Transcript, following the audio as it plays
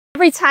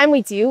Every time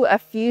we do a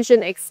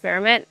fusion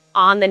experiment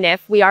on the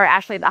NIF, we are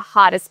actually the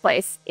hottest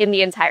place in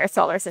the entire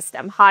solar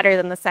system, hotter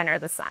than the center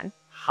of the sun.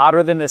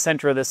 Hotter than the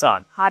center of the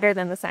sun. Hotter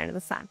than the center of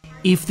the sun.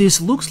 If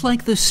this looks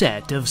like the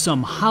set of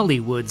some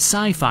Hollywood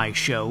sci-fi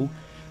show,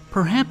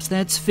 perhaps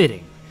that's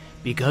fitting,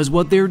 because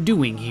what they're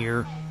doing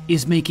here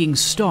is making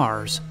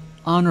stars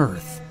on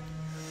Earth.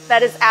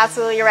 That is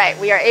absolutely right.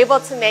 We are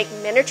able to make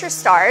miniature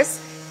stars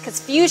because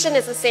fusion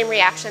is the same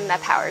reaction that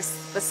powers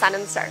the sun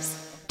and the stars.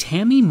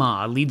 Tammy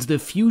Ma leads the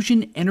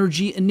Fusion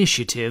Energy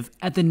Initiative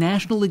at the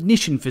National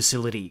Ignition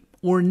Facility,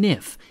 or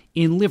NIF,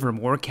 in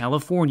Livermore,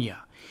 California.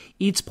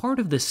 It's part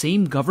of the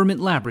same government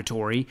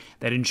laboratory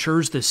that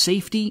ensures the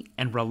safety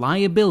and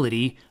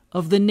reliability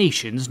of the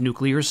nation's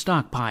nuclear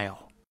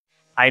stockpile.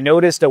 I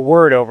noticed a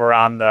word over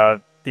on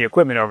the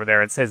equipment over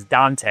there. It says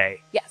Dante.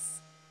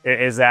 Yes.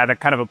 Is that a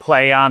kind of a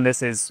play on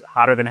this is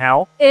hotter than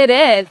hell? It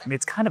is. I mean,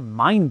 it's kind of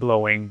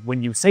mind-blowing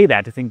when you say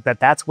that, to think that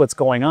that's what's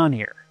going on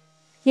here.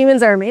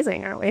 Humans are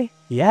amazing, aren't we?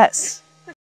 Yes.